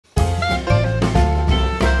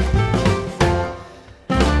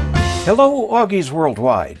Hello, Augies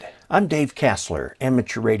Worldwide. I'm Dave Kassler,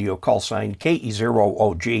 amateur radio call sign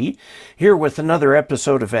KE0OG, here with another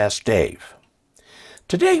episode of Ask Dave.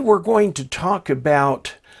 Today we're going to talk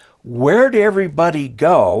about where did everybody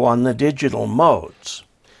go on the digital modes?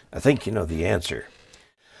 I think you know the answer.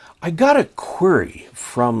 I got a query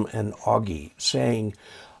from an Oggie saying,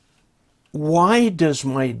 why does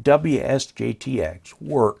my WSJTX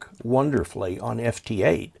work wonderfully on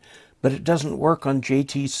FT8, but it doesn't work on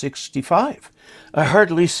JT65? I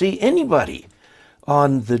hardly see anybody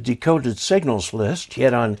on the decoded signals list,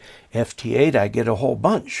 yet on FT8 I get a whole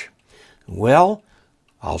bunch. Well,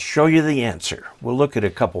 I'll show you the answer. We'll look at a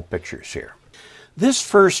couple pictures here. This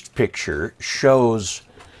first picture shows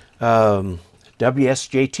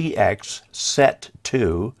WSJTX set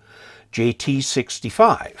to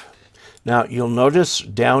JT65. Now you'll notice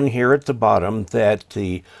down here at the bottom that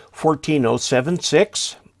the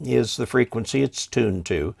 14076 is the frequency it's tuned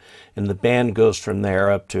to, and the band goes from there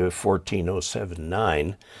up to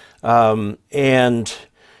 14079. As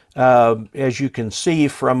you can see,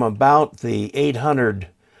 from about the 800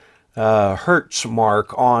 hertz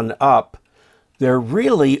mark on up, there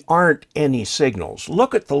really aren't any signals.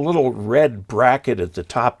 Look at the little red bracket at the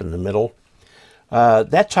top in the middle.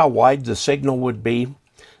 That's how wide the signal would be.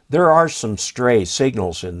 There are some stray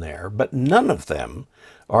signals in there, but none of them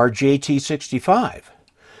are JT65.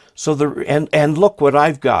 So and look what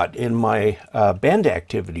I've got in my band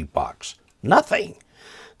activity box. Nothing.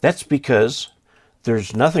 That's because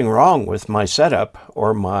there's nothing wrong with my setup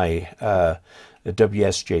or my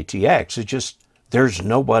WSJTX. It's just there's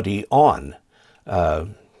nobody on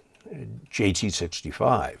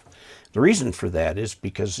JT65. The reason for that is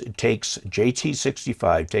because it takes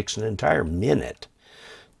JT65 takes an entire minute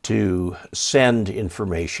to send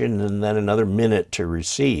information and then another minute to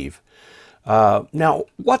receive. Now,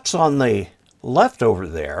 what's on the left over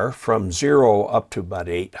there from 0 up to about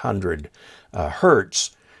 800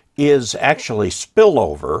 hertz is actually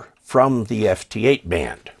spillover from the FT8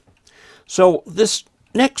 band. So this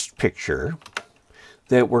next picture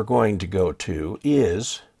that we're going to go to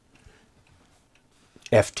is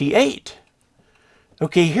FT8.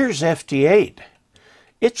 Okay, here's FT8.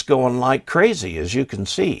 It's going like crazy, as you can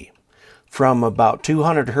see. From about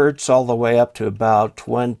 200 hertz all the way up to about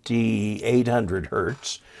 2800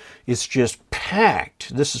 hertz. It's just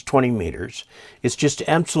packed. This is 20 meters. It's just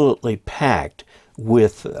absolutely packed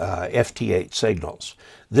with FT8 signals.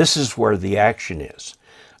 This is where the action is.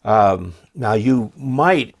 Now you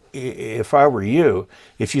might, if I were you,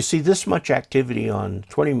 if you see this much activity on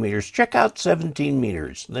 20 meters, check out 17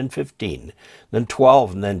 meters, then 15, then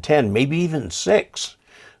 12, and then 10, maybe even 6.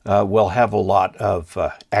 Will have a lot of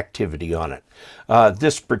activity on it.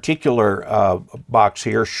 This particular box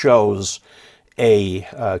here shows a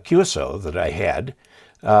QSO that I had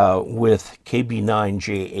with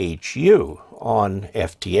KB9JHU on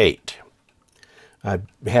FT8. I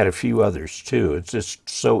had a few others too. It's just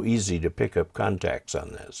so easy to pick up contacts on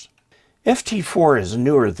this. FT4 is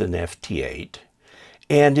newer than FT8,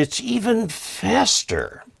 and it's even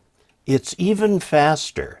faster. It's even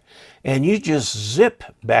faster. And you just zip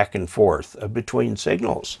back and forth between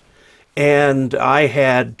signals. And I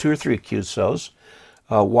had 2 or 3 QSOs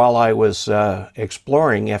while I was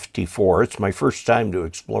exploring FT4. It's my first time to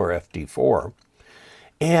explore FT4.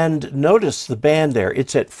 And notice the band there.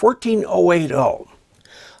 It's at 14080.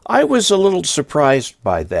 I was a little surprised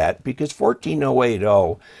by that because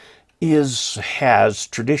 14080 has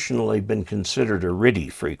traditionally been considered a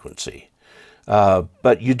RTTY frequency.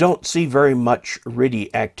 But you don't see very much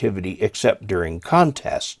RTTY activity except during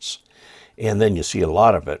contests, and then you see a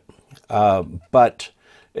lot of it. But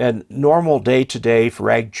in normal day-to-day for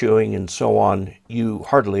rag chewing and so on, you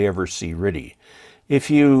hardly ever see RTTY. If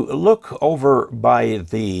you look over by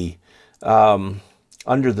the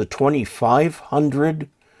under the 2500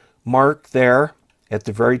 mark there at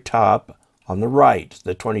the very top on the right,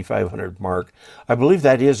 the 2500 mark, I believe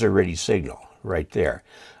that is a RTTY signal right there.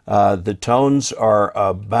 The tones are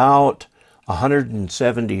about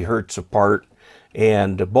 170 hertz apart,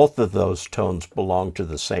 and both of those tones belong to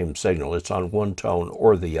the same signal. It's on one tone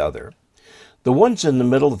or the other. The ones in the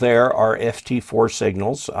middle there are FT4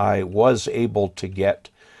 signals. I was able to get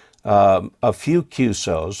a few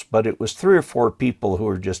QSOs, but it was 3 or 4 people who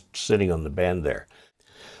were just sitting on the band there.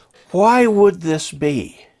 Why would this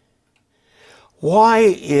be? Why,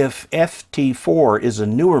 if FT4 is a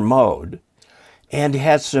newer mode and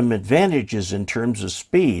has some advantages in terms of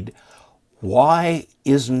speed, why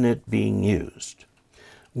isn't it being used?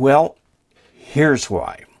 Well, here's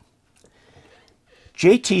why.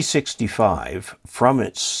 JT65, from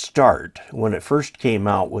its start, when it first came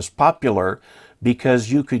out, was popular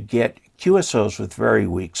because you could get QSOs with very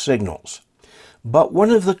weak signals. But one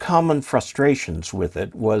of the common frustrations with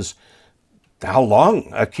it was how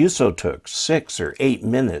long a QSO took, 6 or 8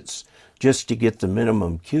 minutes, just to get the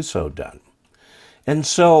minimum QSO done. And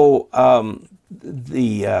so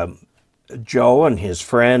Joe and his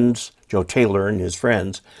friends, Joe Taylor and his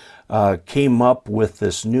friends, came up with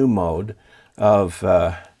this new mode of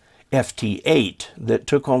FT8 that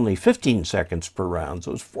took only 15 seconds per round,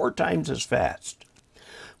 so it was 4 times as fast.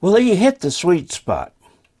 Well, you hit the sweet spot.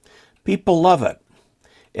 People love it.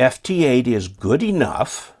 FT8 is good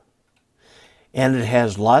enough, and it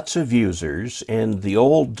has lots of users, and the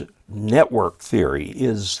old network theory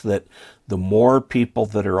is that the more people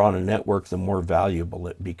that are on a network, the more valuable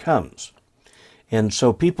it becomes. And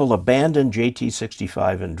so people abandoned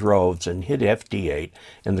JT65 in droves and hit FT8,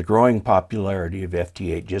 and the growing popularity of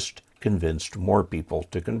FT8 just convinced more people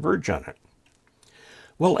to converge on it.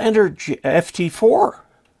 Well, enter FT4.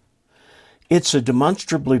 It's a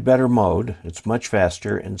demonstrably better mode, it's much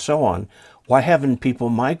faster, and so on. Why haven't people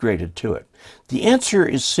migrated to it? The answer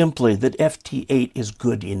is simply that FT8 is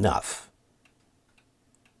good enough.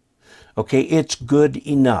 Okay, it's good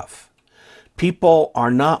enough. People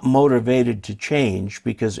are not motivated to change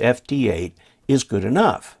because FT8 is good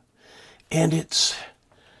enough. And it's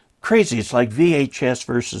crazy. It's like VHS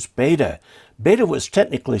versus Beta. Beta was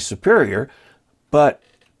technically superior, but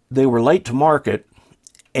they were late to market,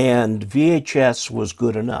 and VHS was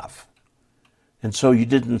good enough. And so you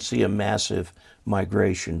didn't see a massive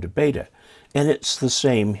migration to Beta. And it's the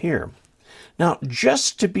same here. Now,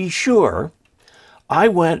 just to be sure, I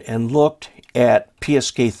went and looked at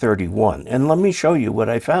PSK31, and let me show you what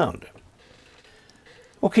I found.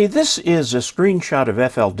 Okay, this is a screenshot of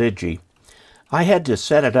FLDigi. I had to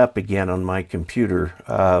set it up again on my computer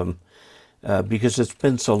because it's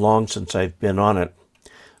been so long since I've been on it.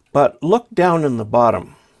 But look down in the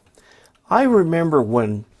bottom. I remember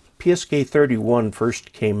when PSK31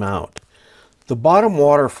 first came out, the bottom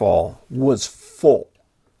waterfall was full,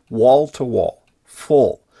 wall to wall,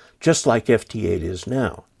 full, just like FT8 is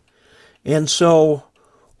now. And so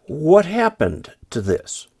what happened to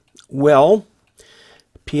this? Well,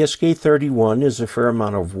 PSK31 is a fair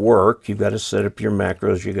amount of work. You've got to set up your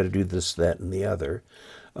macros. You've got to do this, that, and the other.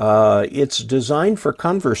 It's designed for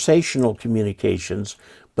conversational communications,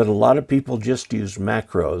 but a lot of people just use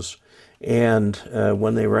macros. And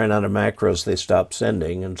when they ran out of macros, they stopped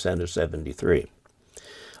sending and sent a 73.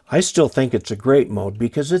 I still think it's a great mode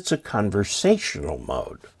because it's a conversational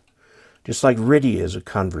mode, just like RTTY is a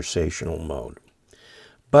conversational mode.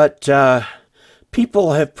 But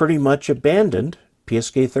people have pretty much abandoned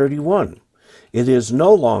PSK31. It is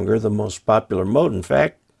no longer the most popular mode. In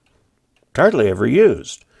fact, hardly ever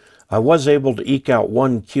used. I was able to eke out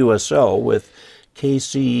one QSO with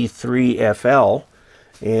KC3FL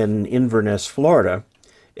in Inverness, Florida,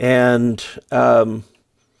 and that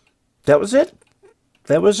was it.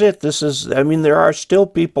 That was it. This is, I mean, there are still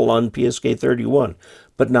people on PSK31,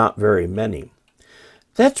 but not very many.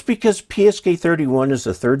 That's because PSK31 is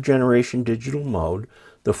the 3rd generation digital mode.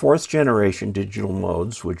 The 4th generation digital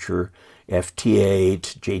modes, which are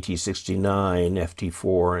FT8, JT69,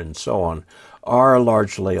 FT4, and so on, are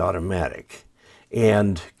largely automatic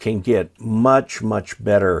and can get much, much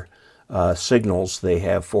better signals. They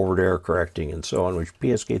have forward error correcting and so on, which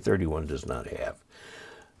PSK31 does not have.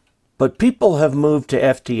 But people have moved to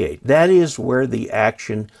FT8. That is where the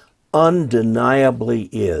action undeniably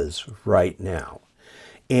is right now.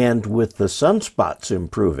 And with the sunspots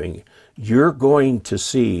improving, you're going to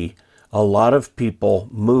see a lot of people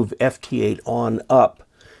move FT8 on up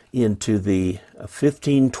into the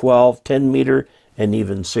 15, 12, 10 meter, and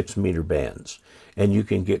even 6 meter bands. And you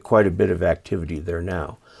can get quite a bit of activity there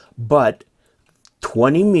now. But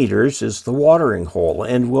 20 meters is the watering hole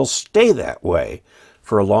and will stay that way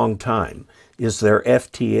for a long time. Is there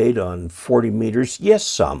FT8 on 40 meters? Yes,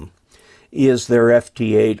 some. Is there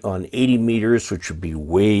FT8 on 80 meters, which would be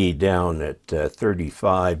way down at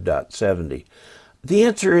 35.70? The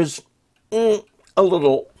answer is a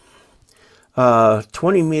little.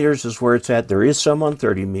 20 meters is where it's at. There is some on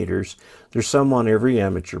 30 meters. There's some on every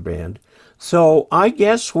amateur band. So I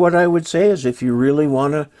guess what I would say is if you really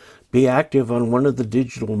want to be active on one of the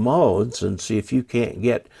digital modes and see if you can't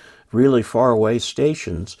get really far away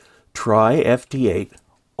stations, try FT8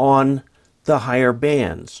 on the higher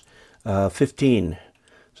bands, 15,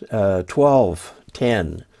 12,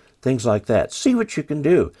 10, things like that. See what you can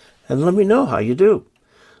do and let me know how you do.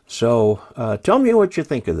 So tell me what you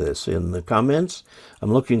think of this in the comments.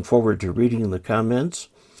 I'm looking forward to reading the comments.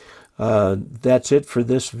 That's it for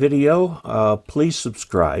this video. Please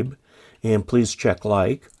subscribe and please check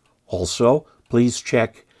like. Also, please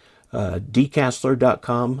check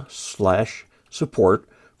dcastler.com/support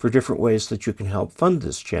for different ways that you can help fund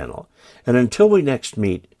this channel. And until we next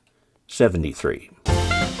meet, 73.